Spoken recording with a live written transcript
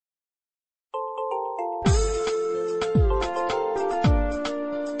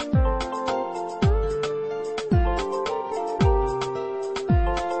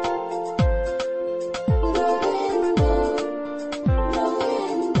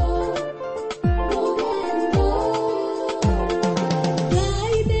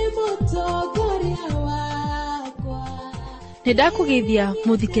Nindakugithia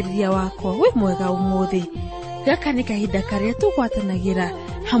muthikiriria wakwa we mwega umuthi. Gaka ni kahinda karia tugwatanagira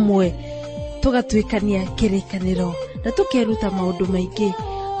hamwe tugatuikania kirikaniro na tukeruta maundu maingi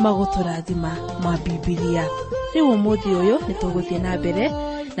maguturathima ma Biblia. Riu umuthi uyu nituguthie na mbere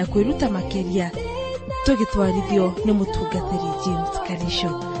na kwiruta makiria tugitwarithio ni mutungatiri James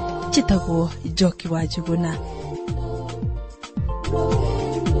Karisho. Chitagwo Njoki wa Njuguna.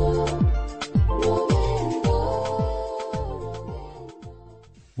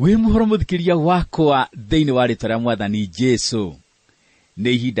 We muhoro muthikiria wakwa thiini wa ritwa ria Mwathani Jesu.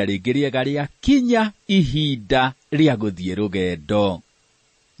 Ni ihinda ringi riega ria kinya ihinda ria guthie rugendo.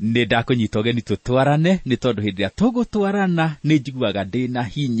 Ni ndakunyita ugeni tutwarane ni tondu hindi ya tugutwarana ni njiguaga ndina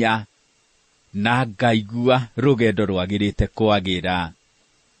hinya na ngaigua rugendo rwagirite kwagira.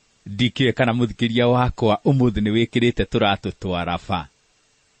 Ndikiwe kana muthikiria wakwa umuthi ni wikirite turatutwara ba.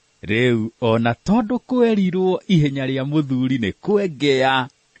 Riu ona tondu kwerirwo ihenya ria muthuri ni kwengea,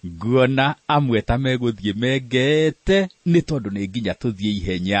 nguona amwe ta meguthie mengete ni tondu ni nginya tuthie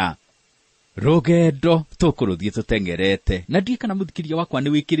ihenya. Rugendo tukuruthie tutengerete, na ndikiwe kana muthikiria wakwa ni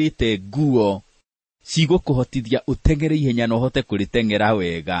wikirite nguo cigukuhotithia utengere ihenya no hote kuritengera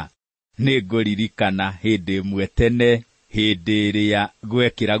wega. Ni nguririkana hindi imwe tene, hindi iria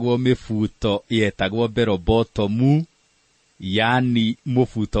gwekiragwo mifuto yetagwo bell bottom, yani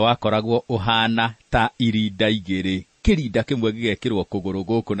mufuto wakoragwo uhana ta irinda igiri, kirinda kimwe gigekirwo kuguru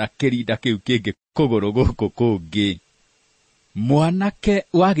guku na kirinda kiu kingi kuguru guku kungi. Mwanake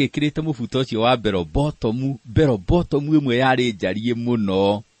wagikirite mufuto ucio wa bell bottom imwe yari njarie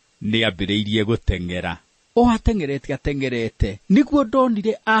muno, ni ambiriirie gutengera. Atengerete niguo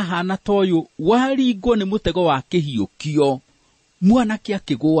ndonire ahana toyu waringwo ni mutego wa kihiukio. Mwanake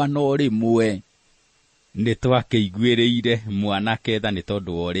akigwa no rimwe. Ni twakeiguireire mwanake tha ni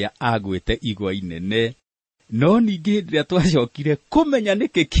tondu uria agwite igwa inene, no ningi hindi ria twacokire kumenya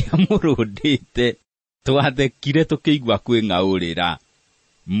niki kiamurundite twathekire tukigwa kwingaurira.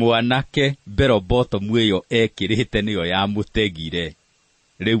 Mwanake bell bottom iyo ekirite niyo ya mutegire.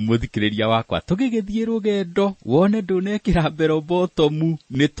 Riu muthikiriria wakwa tugigithie rugendo wone ndunekira bell bottom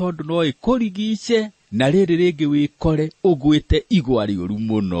ni tondu no ikurigice na riri ringi wikore ugwite igwa riuru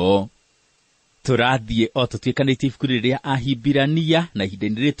muno. Turathie o tutwikanitie ibuku riria Ahibirania na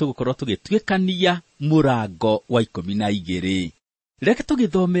ihinda-ini riri tugukorwo tugitwikania murango wa 12. Reke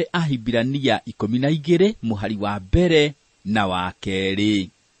tugithome Ahibirania 12 muhari wa mbere na wa keri.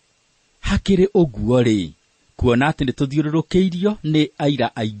 Hakiri uguo ri, kuona ati ni tuthiururukeirio ni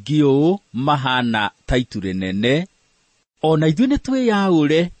aira aingi uu mahana ta itu rinene, ona ithuĩ ni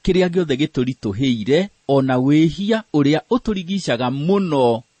twiyaure kiria giothe giturituhiire, ona wihia uria uturigicaga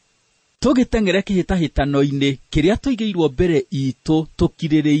muno, tugitengere kihitahitano-ini kiria tuigeirwo mbere itu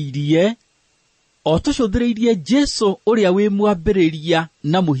tukiririirie, o tucuthireirie Jesu uria wi mwambiriria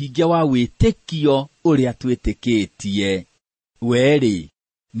na muhingia wa witikio uria twitikitie. Weri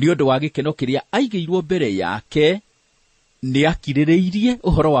ni undu wa gikeno kiria aigeirwo mbere yake, ni akiririirie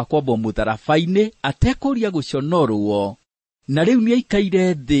uhoro wa kwamba mutharabai-ini atekuria guconorwo, na riu ni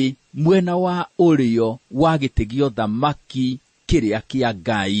aikaire thi mwena wa urio wa gitigio thamaki kiria kia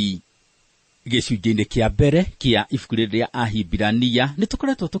Ngai. Gicunjĩ-inĩ kia mbere kia ibuku ria Ahibirania ni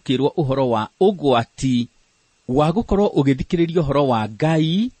tukoretwo tukirwo uhoro wa ugwati wa gukorwo ugithikiriria uhoro wa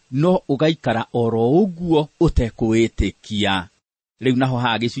Ngai no ugaikara oro uguo utekwitikia. Riu naho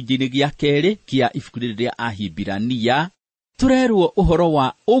ha gicunjĩ-inĩ gia keri kia ibuku ria Ahibirania turerwo uhoro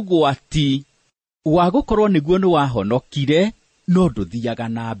wa ugwati wa gukorwo niguo ni wahonokire no nduthiaga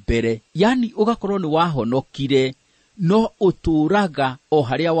na mbere, yani ugakorwo ni wahonokire no uturaga o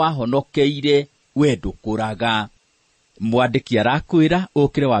haria wahonokeire we ndukuraga. Mwandiki arakwira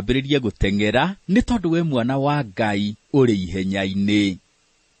ukire wambiririe gutengera ni tondu we mwana wa Ngai uri ihenya-ini.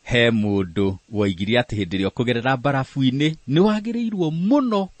 He mundu waigire ati hindi ria kugerera barafu-ini ni wagirirwo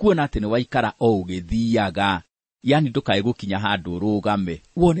muno kuona ati ni waikara o ugithiaga, yani ndukae gukinya handu rugame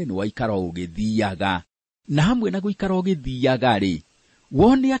wone ni waikara o ugithiaga. Na hamwe na guikara ugithiaga ri,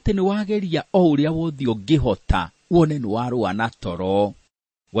 wone ati ni wageria o uria wothi ungihota, wone ni warua na toro.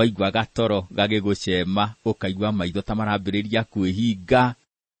 Waigua gatoro gagigucema, ukaigua maitho ta marambiriria kwihinga,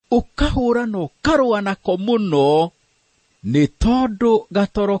 ukahura no karua nako muno, ni tondu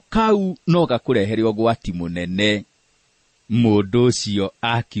gatoro kau no gakurehere ugwati munene. Mundu ucio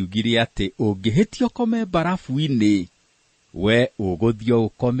akiugire ati ungihitio kome barafu-ini, we uguthio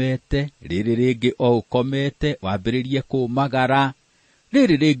ukomete, riri ringi o ukomete wambiririe kumagara,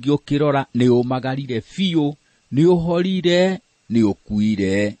 riri ringi ukirora ni umagarire biu, ni uhorire, ni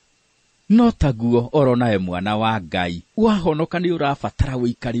ukuire. No taguo oronae mwana wa Ngai wahonoka ni urabatara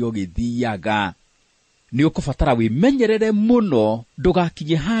wikari ugithiaga. nĩ ũkũbatara wĩmenyerere mũno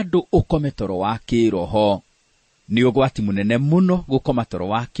ndũgakinye handũ ũkome toro wa kĩroho. Nĩ ũgwati mũnene mũno gũkoma toro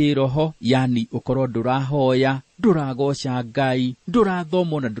wa kĩroho, yani ũkorwo ndũrahoya, ndũragoca Ngai,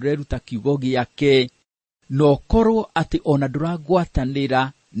 ndũrathoma na ndũreruta kiugo gĩake, na ũkorwo atĩ ona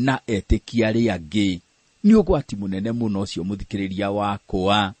ndũragwatanĩra na etĩkia arĩa angĩ. Nĩ ũgwati mũnene mũno ũcio mũthikĩrĩria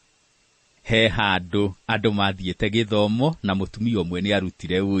wakwa. He handũ andũ mathiĩte gĩthomo na mũtumia ũmwe nĩ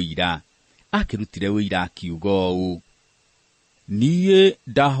arutire ũira. Akĩrutire ũira akiuga ũũ: niĩ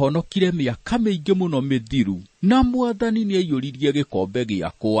ndahonokire mĩaka mĩingĩ mũno mĩthiru, na Mwathani nĩ aiyũririe gĩkombe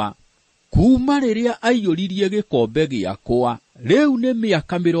gĩakwa. Kuma rĩrĩa aiyũririe gĩkombe gĩakwa, rĩu nĩ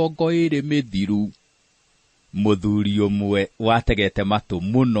mĩaka 20 mĩthiru. Mũthuri ũmwe wategete matũ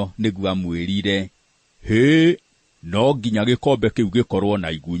mũno nĩguo amwĩrire, hĩ, no nginya gĩkombe kĩu gĩkorwo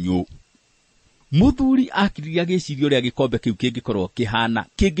na igunyũ. Mũthuri akiriria gĩcirio ũrĩa gĩkombe kĩu kĩngĩkorwo kĩhana,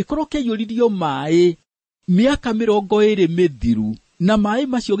 kĩngĩkorwo kĩiyũririo maĩ mĩaka 20 mĩthiru, na maĩ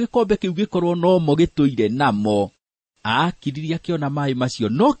macio gĩkombe kĩu gĩkorwo nomo gĩtũire namo. Akiriria kĩona maĩ macio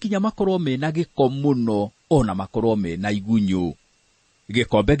no kinya makorwo mena gĩko mũno, ona makorwo mena igunyũ.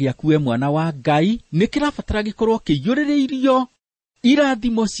 Gĩkombe gĩaku we mwana wa Ngai nĩ kĩrabatara gĩkorwo kĩiyũrĩrĩirio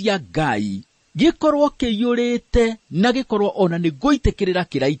irathimo cia Ngai, gĩkorwo kĩiyũrĩte na gĩkorwo ona nĩ gũitĩkĩrĩra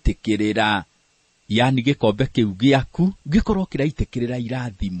kĩraitĩkĩrĩra. Yani gĩkombe kĩu gĩaku gĩkorwo kĩraitĩkĩrĩra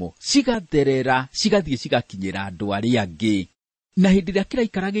irathimo, cigatherera, cigathiĩ cigakinyĩra andũ arĩa angĩ. Na hĩndĩ ĩrĩa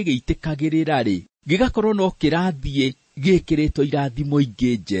kĩraikara gĩgĩitĩkagĩrĩra-rĩ, gĩgakorwo no kĩrathiĩ gĩkĩrĩtwo irathimo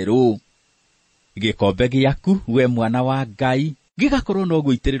ingĩ njerũ. Gĩkombe gĩaku we mwana wa Ngai gĩgakorwo no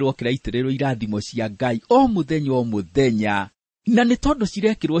gũitĩrĩrwo kĩraitĩrĩrwo irathimo cia Ngai o mũthenya o mũthenya. Na nĩ tondũ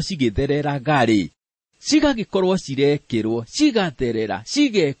cirekĩrwo cigĩthereraga-rĩ, cigagĩkorwo cirekĩrwo cigatherera,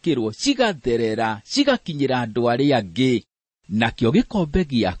 cigekĩrwo cigatherera, cigakinyĩra andũ arĩa angĩ. Nakĩo gĩkombe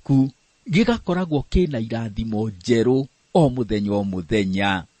gĩaku gĩgakoragwo kĩna irathimo njerũ o mũthenya o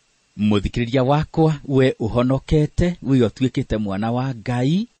mũthenya. Mũthikĩrĩria wakwa, we ũhonokete, we ũtuĩkĩte mwana wa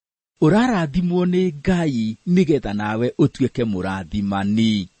Ngai, ũrarathimwo nĩ Ngai nĩgetha nawe ũtuĩke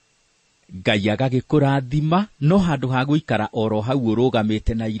mũrathimani. Ngai agagĩkũrathima, no handũ ha gũikara oro hau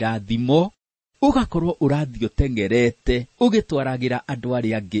ũrũgamĩte na irathimo, ũgakorwo ũrathiĩ ũtengerete ũgĩtwaragĩra andũ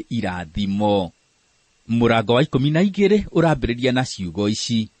arĩa angĩ irathimo. Mũrango wa 12 ũrambĩrĩria na ciugo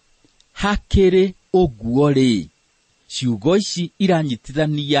ici: hakĩrĩ ũguo-rĩ. Ciugo ici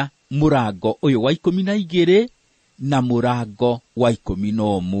iranyitithania mũrango ũyũ wa 12 na mũrango wa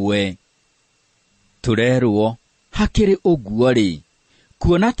 11. Turerwo hakĩrĩ ũguo-rĩ,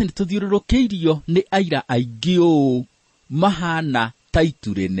 kuona atĩ nĩtũthiũrũrũkĩirio nĩ aira aingĩ ũũ mahana ta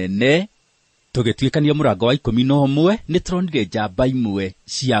itu rĩnene. Tũgĩtuĩkania mũrango wa 11 nĩtũronire njamba imwe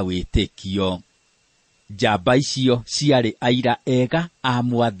cia wĩtĩkio. Njamba icio ciarĩ aira ega a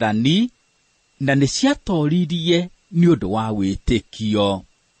Mwathani, na nĩciatoririe nĩ ũndũ wa wĩtĩkio.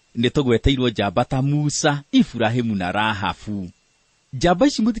 Nĩtũgweteirwo njamba ta Musa, Ibrahimu na Rahabu. Njamba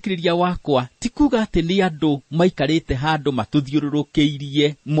ici mũthikĩrĩria wakwa ti kuga atĩ nĩ andũ maikarĩte handũ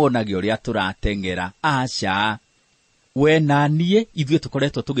matũthiũrũrũkĩirie monage ũrĩa tũratengera. Aca, we na niĩ ithuĩ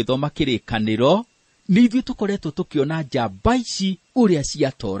tũkoretwo tũgĩthoma kĩrĩkanĩro, nĩ ithuĩ tũkoretwo tũkĩona njamba ici ũrĩa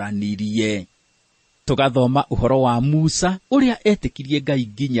ciatoranirie. Tũgathoma ũhoro wa Musa ũrĩa etĩkirie Ngai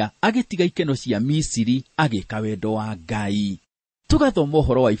nginya agĩtiga ikeno cia Misiri agĩka wendo wa Ngai. Tũgathoma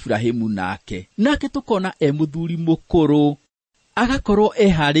ũhoro wa Ibrahimu nake tũkona mũthuri mũkũrũ agakorwo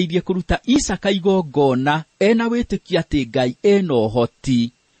eharĩirie kũruta Isaka igongona, ena wĩtĩkia atĩ Ngai ena ũhoti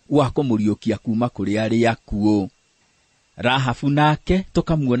wa kũmũriũkia kuma kũrĩ arĩa akuũ. Rahabu nake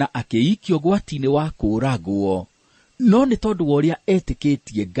tũkamuona akĩikio gwati-inĩ wa kũragwo, no nĩ tondũ wa ũrĩa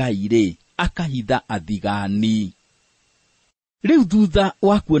etĩkĩtie Ngai-rĩ, akahitha athigani. Rĩu thutha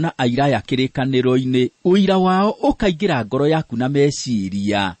wa kuona aira ya kĩrĩkanĩro-inĩ, ũira wao ũkaingĩra ngoro yaku na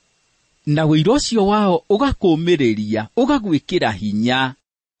meciria, na ũira ũcio wao ũgakũmĩrĩria, ũgagwĩkĩra hinya,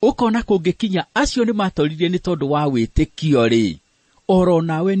 ũkona kũngĩkinya acio nĩ matoririe nĩ tondũ wa wĩtĩkio-rĩ, oro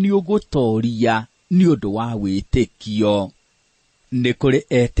nawe nĩ ũgũtoria nĩ ũndũ wa wĩtĩkio. Nĩ kũrĩ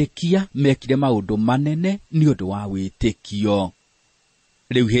etĩkia mekire maũndũ manene nĩ ũndũ wa wĩtĩkio.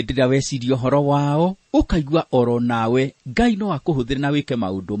 Rĩu hĩndĩ ĩrĩa weciria ũhoro wao, ũkaigua oro nawe Ngai no akũhũthĩre na wĩke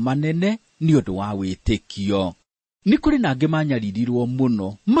maũndũ manene nĩ ũndũ wa wĩtĩkio. Nĩ kũrĩ na angĩ manyaririrwo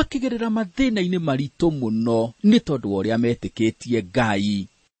mũno, makĩgerera mathĩna-inĩ maritũ mũno nĩ tondũ wa ũrĩa metĩkĩtie Ngai.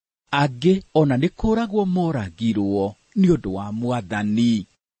 Angĩ ona nĩ kũragwo moragirwo nĩ ũndũ wa Mwathani.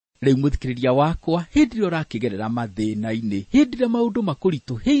 Rĩu mũthikĩrĩria wakwa, hĩndĩ ĩrĩa ũrakĩgerera mathĩna-inĩ, hĩndĩ ĩrĩa maũndũ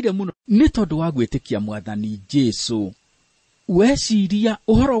makũritũhĩire mũno nĩ tondũ wa gwĩtĩkia Mwathani Jesũ, weciria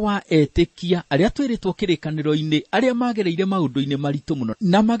ũhoro wa etĩkia arĩa twĩrĩtwo kĩrĩkanĩro-inĩ arĩa magereire maũndũ-inĩ maritũ mũno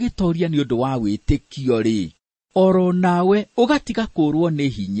na magĩtoria nĩ ũndũ wa wĩtĩkio-rĩ, oro nawe ũgatiga kũrwo nĩ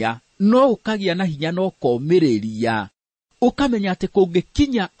hinya, no ũkagĩa na hinya no komĩrĩria, ũkamenya atĩ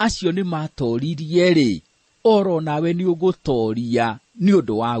kũngĩkinya acio nĩ matoririe-rĩ, oro nawe nĩ ũgũtoria nĩ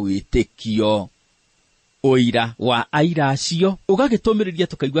ũndũ wa wĩtĩkio. Ũira wa aira acio ũgagĩtũmĩrĩria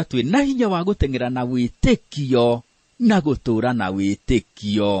tũkaigua twĩ na hinya wa gũteng'era na wĩtĩkio na gũtũũra na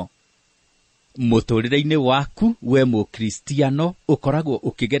wĩtĩkio. Mũtũrĩre-inĩ waku we mũkristiano ũkoragwo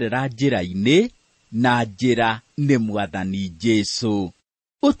ũkĩgerera njĩra-inĩ, na njĩra nĩ Mwathani Jesũ.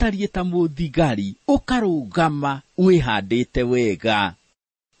 Ũtariĩ ta mũthigari ũkarũgama wĩhandĩte wega,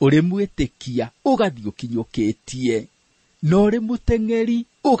 ũrĩ mwĩtĩkia ũgathiĩ ũkinyũkĩtie, na ũrĩ mũteng'eri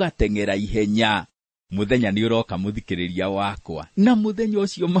ũgateng'era ihenya. Mũthenya nĩ ũroka mũthikĩrĩria wakwa, na mũthenya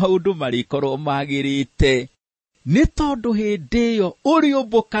ũcio maũndũ marĩkorwo magĩrĩte, nĩ tondũ hĩndĩ ĩyo ũrĩ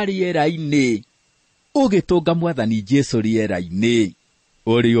ũmbũka rĩera-inĩ ũgĩtũnga Mwathani Jesũ rĩera-inĩ,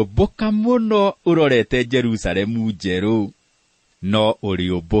 ũrĩ ũmbũka mũno ũrorete Jerusalemu njerũ, no ũrĩ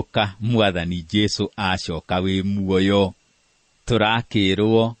ũmbũka Mwathani Jesũ acoka wĩ muoyo.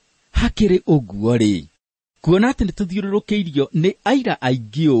 Tũrakĩrwo hakĩrĩ ũguo-rĩ, kuona atĩ nĩ tũthiũrũrũkĩirio nĩ aira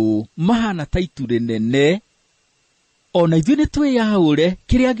aingĩ ũũ mahana ta itu rĩnene, ona ithuĩ nĩ twĩyaũre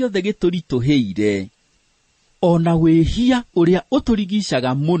kĩrĩa gĩothe gĩtũritũhĩire, ona wĩhia ũrĩa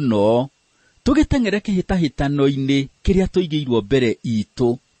ũtũrigicaga mũno, tũgĩteng'ere kĩhĩtahĩtano-inĩ kĩrĩa tũigĩirwo mbere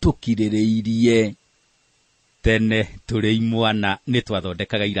itũ tũkirĩrĩirie. Tene tũrĩ imwana nĩ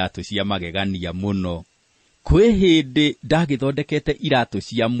twathondekaga iratũ cia magegania mũno. Kwĩ hĩndĩ ndagĩthondekete iratũ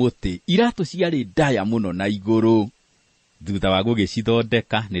cia mũtĩ, iratũ ciarĩ ndaya mũno na igũrũ. Thutha wa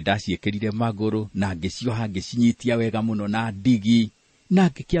gũgĩcithondeka nĩ ndaciĩkĩrire magũrũ na ngĩcioha ngĩcinyitia wega mũno na ndigi, na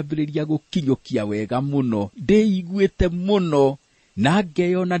ngĩkĩambĩrĩria gũkinyũkia wega mũno, ndĩiguĩte mũno, na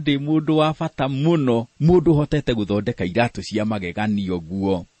ngeyona ndĩ mũndũ wa bata mũno, mũndũ hotete gũthondeka iratũ cia magegania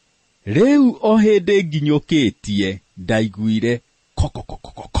ũguo. Rĩu o hĩndĩ nginyũkĩtie ndaiguire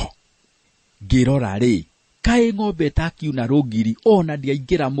kokokokokoko. Ngĩrora-rĩ, kaĩ ng'ombe ĩtakiuna rũgiri ona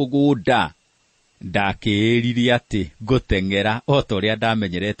ndiaingĩra mũgũnda. Ndakĩĩrire atĩ ngũteng'era o ta ũrĩa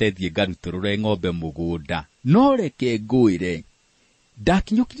ndamenyerete thiĩ ngarutũrũre ng'ombe mũgũnda, no reke ngwĩre,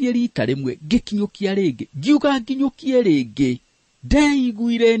 ndakinyũkirie rita rĩmwe ngĩkinyũkia rĩngĩ, ngiuga nginyũkie rĩngĩ,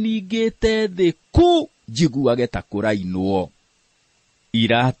 ndeiguire ningĩte thĩ ku njiguage ta kũrainwo.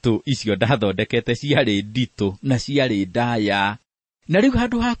 Iratũ icio ndathondekete ciarĩ nditũ na ciarĩ ndaya, na rĩu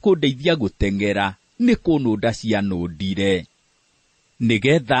handũ ha kũndeithia gũteng'era nĩ kũnũnda cianũndire.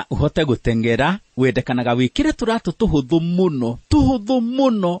 Nĩgetha ũhote gũteng'era wendekanaga wĩkĩre tũratũ tũhũthũ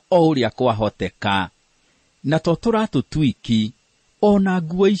mũno o ũrĩa kwahoteka, na to tũratũ twiki, ona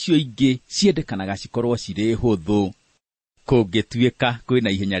nguo icio ingĩ ciendekanaga cikorwo cirĩ hũthũ. Kũngĩtuĩka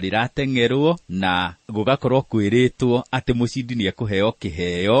kwĩna ihenya rĩrateng'erwo na gũgakorwo kwĩrĩtwo atĩ mũcindi nĩ ekũheo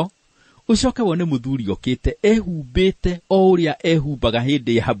kĩheo, ũcoke wone mũthuri okĩte ehumbĩte o ũrĩa ehumbaga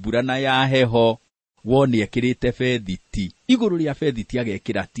hĩndĩ ya mbura na ya heho, wone ekĩrĩte bethiti, igũrũ rĩa bethiti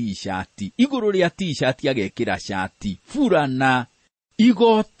agekĩra t-shirt, igũrũ rĩa t-shirt agekĩra shati, burana,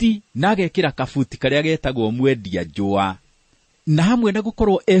 igoti na agekĩra kabuti karĩa getagwo mwendia njũa. Na hamwe na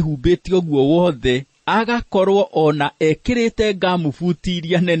gũkorwo ehumbĩte ũguo wothe, agakorwo ona ekĩrĩte ngamubuti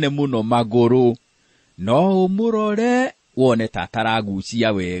iria nene mũno magũrũ, no ũmũrore wone ta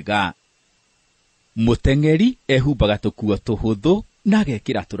ataragucia wega. Mũteng'eri ehumbaga tũkuo tũhũthũ na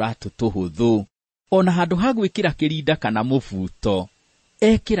agekĩra tũratũ tũhũthũ, ona handũ ha gwĩkĩra kĩrinda kana mũbuto,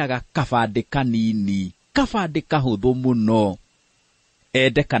 ekĩraga kabandĩ kanini, kabandĩ kahũthũ mũno.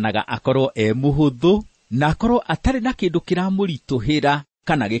 Endekanaga akorwo mũhũthũ na akorwo atarĩ na kĩndũ kĩramũritũhĩra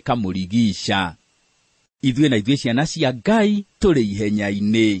kana gĩkamũrigica. Ithuĩ na ithuĩ ciana cia Ngai tũrĩ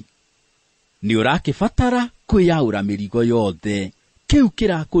ihenya-inĩ. Nĩ ũrakĩbatara kwĩyaũra mĩrigo yothe, kĩu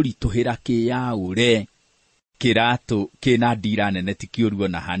kĩrakũritũhĩra kĩyaũre. Kĩratũ kĩna ndira nene ti kĩũru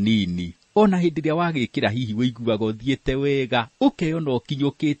na hanini, ona hĩndĩ ĩrĩa wagĩkĩra hihi wĩiguaga ũthiĩte wega, ũkeyona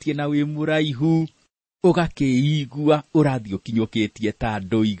ũkinyũkĩtie na wĩ mũraihu, ũgakĩigua ũrathiĩ ũkinyũkĩtie ta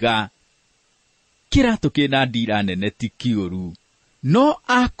ndũiga. Kĩratũ kĩna ndira nene ti kĩũru, no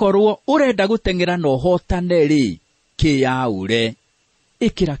akorwo ũrenda gũteng'era na ũhotane-rĩ, kĩyaũre,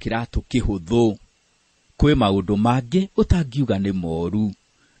 ĩkĩra kĩratũ kĩhũthũ. Kwĩ maũndũ mangĩ ũtangiuga nĩ moru,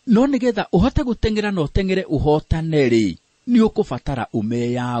 no nĩgetha ũhote gũteng'era na ũteng'ere ũhotane-rĩ, nĩ ũkũbatara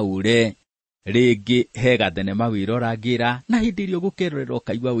ũmeyaũre. Rĩngĩ he gathenema wĩroragĩra na hĩndĩ ĩrĩa ũgũkerorera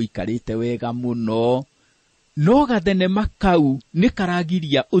ũkaigua wĩikarĩte wega mũno, no gathenema kau nĩ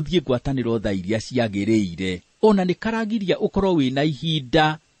karagiria ũthiĩ ngwatanĩro thaa iria ciagĩrĩire, ona nĩ karagiria ũkorwo wĩna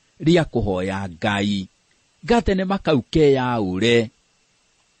ihinda rĩa kũhoya Ngai. gathenema kau keyaũre.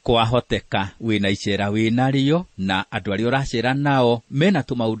 Kwahoteka wĩna icera wĩnarĩo na andũ arĩa ũracera nao mena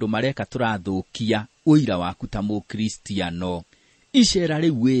tũmaũndũ mareka tũrathũkia ũira waku ta mũkristiano. Icera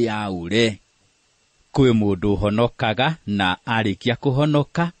rĩu wĩyaũre. Kwĩ mũndũ ũhonokaga na arĩkia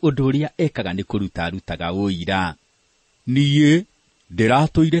kũhonoka ũndũ ũrĩa ekaga nĩ kũruta ũira. Niĩ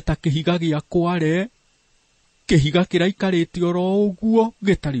ndĩratũire ta kĩhiga gĩa kware, kĩhiga kĩraikarĩte oro ũguo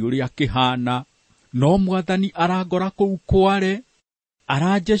gĩtarĩ ũrĩa kĩhana, no Mwathani arangora kũu kware,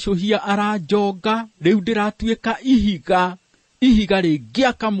 aranjecũhia aranjonga, rĩu ndĩratuĩka ihiga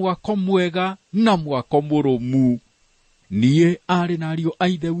rĩngĩaka mwako mwega na mwako mũrũmu. Niĩ arĩ na ariũ a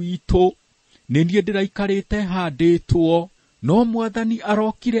Ithe witũ, nĩ niĩ ndĩraikarĩte handĩtwo, no Mwathani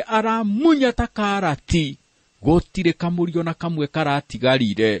arokire aramunya ta karati, gũtirĩ kamũrio na kamwe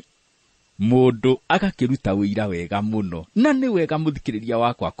karatigarire. Mũndũ agakĩruta ũira wega mũno, na nĩ wega mũthikĩrĩria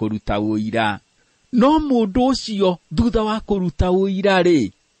wakwa kũruta ũira. No mũndũ ũcio thutha wa kũruta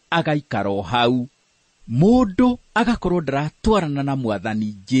ũira agaikara o hau. Mũndũ agakorwo ndaratwarana na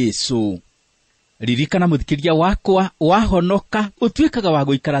Mwathani Jesũ. Ririkana mũthikĩrĩria wakwa, wahonoka ũtuĩkaga wa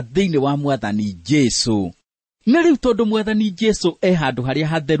gũikara thĩinĩ wa Mwathani Jesũ. Na rĩu tondũ Mwathani Jesũ handũ harĩa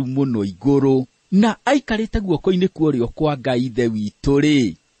hatheru mũno igũrũ, na aikarĩte guoko-inĩ kwa ũrĩo kwa Ngai Ithe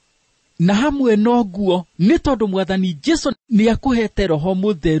witũ na hamwe noguo nĩ tondũ Mwathani Jesũ nĩ akũhete Roho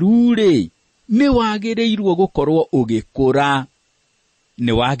Mũtheru nĩ wagĩrĩirwo gũkorwo ũgĩkũra.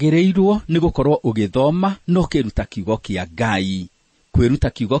 Nĩ wagĩrĩirwo nĩ gũkorwo ũgĩthoma no kĩruta kiugo kĩa Ngai. Kwĩruta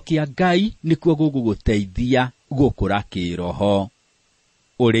kiugo kĩa Ngai nĩkuo gũgũteithia gũkũra kĩroho.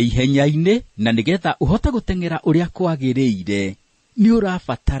 Ũrĩ ihenya-inĩ na nĩgetha ũhote gũteng'era ũrĩa kwagĩrĩire, nĩ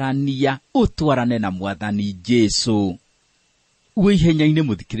ũrabatarania ũtwarane na Mwathani Jesũ. Wĩ ihenya-inĩ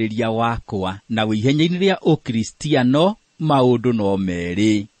mũthikĩrĩria wakwa, na wĩ ihenya-inĩ rĩa ũkristiano, maũndũ no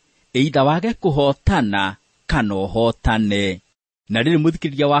merĩ. Either wage kũhotana kana ũhotane. Na rĩrĩ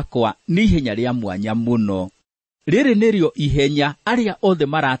mũthikĩrĩria wakwa nĩ ihenya rĩa mwanya mũno. Rĩrĩ nĩrĩo ihenya arĩa othe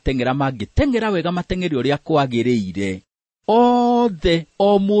marateng'era mangĩteng'era wega mateng'eri ũrĩa kwagĩrĩire. Othe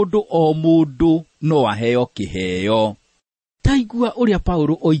o mũndũ no aheo kĩheo. Taigua ũrĩa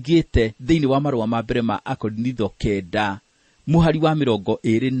Paulo oigĩte thĩinĩ wa marũa ma mbere ma Akorinitho 9, mũhari wa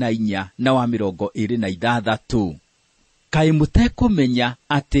 24 na wa 26. Kaĩ mũtekũmenya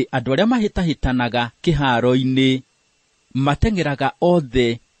atĩ andũ arĩa mahĩtahĩtanaga kĩharo-inĩ mateng'eraga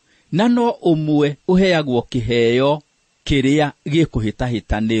othe, na no ũmwe ũheagwo kĩheo kĩrĩa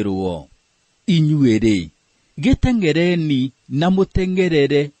gĩkũhĩtahĩtanĩrwo. Inyuĩ gĩteng'ereni na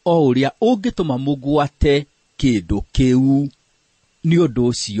mũteng'erere o ũrĩa ũngĩtũma mũgwate kĩndũ kĩu. Nĩ ũndũ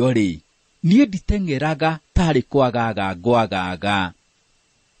ũcio niĩ nditeng'eraga tarĩ kwagaga.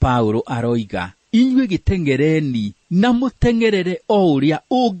 Paulo aroiga, inyuĩ gĩteng'ereni na mũteng'erere o ũrĩa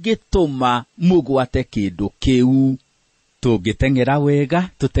ũngĩtũma mũgwate kĩndũ kĩu. Tũngĩteng'era wega,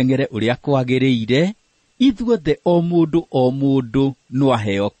 tũteng'ere ũrĩa kwagĩrĩire, ithuothe o mũndũ no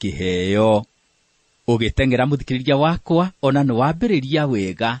aheo kĩheo. Ũgĩteng'era mũthikĩrĩria wakwa, ona nĩ wambĩrĩria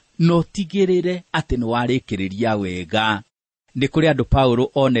wega, no tigĩrĩre atĩ nĩ warĩkĩrĩria wega. Nĩ kũrĩ andũ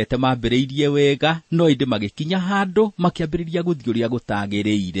Paulo onete mambĩrĩirie wega, no ĩndĩ magĩkinya handũ makĩambĩrĩria gũthiĩ ũrĩa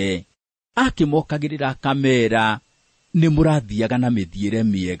gũtagĩrĩire. Akĩmokagĩrĩra akamera, nĩ mũrathiaga na mĩthiĩre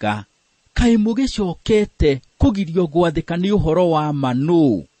mĩega. Kaĩ mũgĩcokete kũgirio gwathĩka nĩ ũhoro wa ma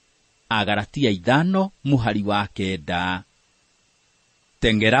nũ? Agalatia 5 mũhari wa 9.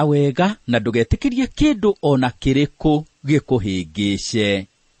 Teng'era wega na ndũgetĩkĩrie kĩndũ ona kĩrĩkũ gĩkũhĩngĩce.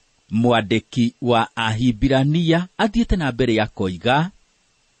 Mwandĩki wa Ahibirania athiĩte na mbere ya koiga,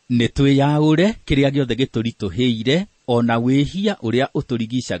 nĩ twĩyaũre kĩrĩa gĩothe gĩtũritũhĩire, ona wĩhia ũrĩa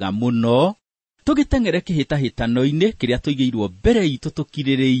ũtũrigicaga mũno, tũgĩteng'ere kĩhĩtahĩtano-inĩ kĩrĩa tũigĩirwo mbere itũ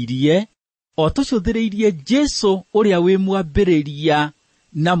tũkirĩrĩirie, o tũcũthĩrĩirie Jesũ ũrĩa wĩ mwambĩrĩria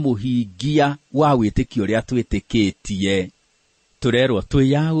na mũhingia wa wĩtĩkio ũrĩa twĩtĩkĩtie. Tũrerwo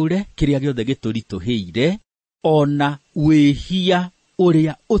twĩyaũre kĩrĩa gĩothe gĩtũritũhĩire, ona wĩhia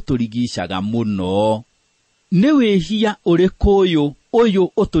ũrĩa ũtũrigicaga mũno. Nĩ wĩhia ũrĩkũ ũyũ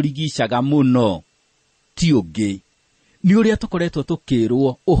ũtũrigicaga mũno? Ti ũngĩ, nĩ ũrĩa tũkoretwo tũkĩrwo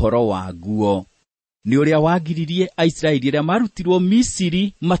ũhoro waguo. Nĩ ũrĩa wagiririe Aisiraeli arĩa marutirwo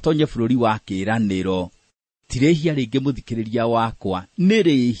Misiri matonye bũrũri wa kĩĩranĩro. Ti rĩhia rĩngĩ mũthikĩrĩria wakwa, nĩ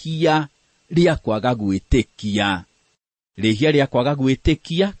rĩhia rĩa kwaga gwĩtĩkia. Rĩhia rĩa kwaga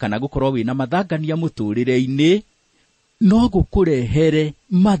gwĩtĩkia kana gũkorwo wĩna mathangania mũtũrĩre-inĩ no gũkũrehere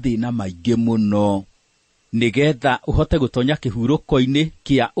mathĩna maingĩ mũno. Nĩgetha ũhote gũtonya kĩhurũko-inĩ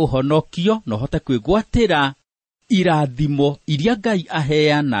kĩa ũhonokio na ũhote kwĩgwatĩra irathimo iria Ngai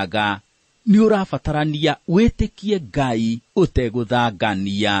aheanaga, nĩ ũrabatarania wĩtĩkie Ngai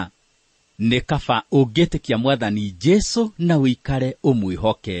ũtegũthangania. nĩ kaba ũngĩtĩkia Mwathani Jesu na wĩikare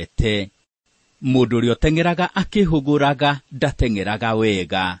ũmwĩhokete. Mũndũ ũrĩa ũteng'eraga akĩhũgũraga ndateng'eraga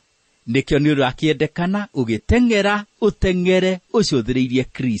wega. Nĩkĩo nĩ ũrakĩendekana ũgĩteng'era ũteng'ere ũcũthĩrĩirie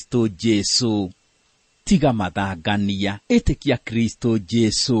Kristo Jesu. Tiga mathangania, ĩtĩkia Kristo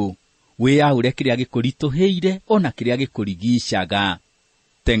Jesu. Wĩyaũre kĩrĩa gĩkũritũhĩire ona kĩrĩa gĩkũrigicaga.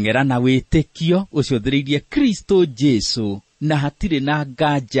 Teng'era na wĩtĩkio ũcũthĩrĩirie Kristo Jesu, na hatirĩ na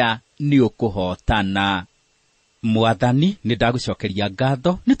nganja nĩ ũkũhotana. Mwathani, nĩ ndagũcokeria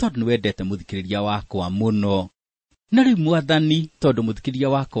ngatho nĩ tondũ nĩ wendete mũthikĩrĩria wakwa mũno. Na rĩu Mwathani, tondũ mũthikĩrĩria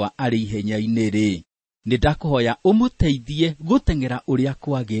wakwa arĩ ihenya-inĩ-rĩ, nĩ ndakũhoya ũmũteithie gũteng'era ũrĩa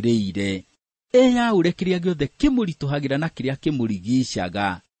kwagĩrĩire. Eyaũre kĩrĩa gĩothe kĩmũritũhagĩra na kĩrĩa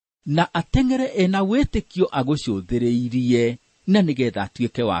kĩmũrigicaga, na ateng'ere ena wĩtĩkio agũcũthĩrĩirie, na nĩgetha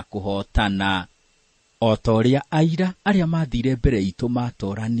atuĩke wa kũhotana. O ta ũrĩa aira arĩa mathire mbere itũ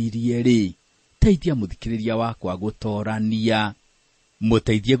matoranirie-rĩ, teithia mũthikĩrĩria wakwa gũtorania.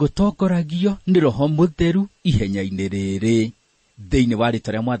 Mũteithie gũtongoragio nĩ Roho Mũtheru ihenya-inĩ rĩrĩ. Thĩinĩ wa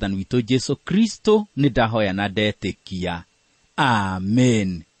rĩĩtwa rĩa Mwathani witũ Jesu Kristo nĩ ndahoya na ndetĩkia.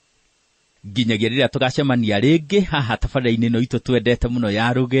 Amen. Nginyagia rĩrĩa tũgacemania rĩngĩ haha tabarĩra-inĩ ĩno itũ twendete mũno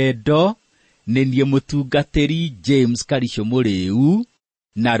ya rũgendo, nĩ niĩ mũtungatĩri James Karisho Mũrĩu,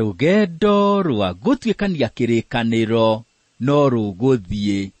 na rũgendo rwa gũtuĩkania kĩrĩkanĩro no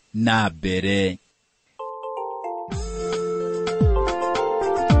rũgũthiĩ na mbere.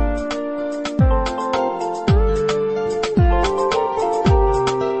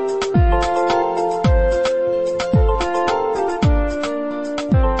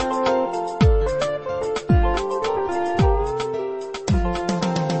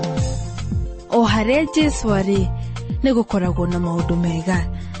 O harĩa Jesu arĩ nĩ gũkoragwo na maũndũ mega,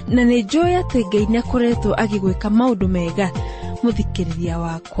 na nĩ njũĩ atĩ Ngai nĩ akoretwo agĩgwĩka maũndũ mega. Mũthikĩrĩria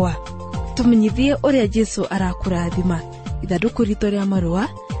wakwa, tũmenyithie ũrĩa Jesu arakũrathima. Ithandũkũ ritũ rĩa marũa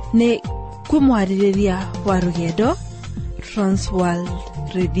nĩ kwĩmwarĩrĩria wa rũgendo, Transworld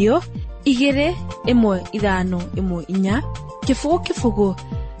Radio 21514 kibugu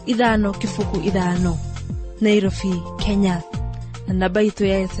 505 Nairobi, Kenya. Na namba itũ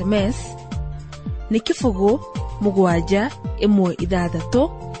ya SMS nĩ kibugu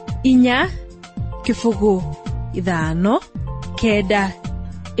 716 kibugu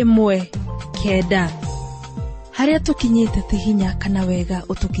 519. Harĩa tũkinyĩte ti hinya kana wega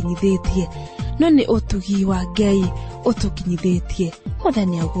ũtũkinyithĩtie, no nĩ ũtugi wa Ngai ũtũkinyithĩtie.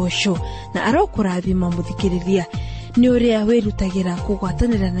 Mwathani agocwo na arokũrathima mũthikĩrĩria, nĩ ũrĩa wĩrutagĩra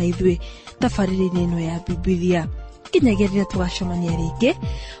kũgwatanĩra na ithuĩ tabarĩra-inĩ ĩno ya Biblia. Nginyagia rĩrĩa tũgacemania rĩngĩ,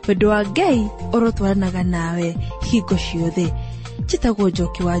 wendo wa Ngai ũrotwaranaga nawe hingo ciothe. Njĩtagwo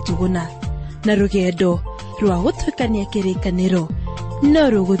Njoki wa Njuguna, na rũgendo rwa gũtuĩkania kĩrĩkanĩro no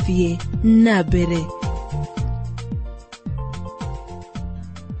rũgũthiĩ na mbere.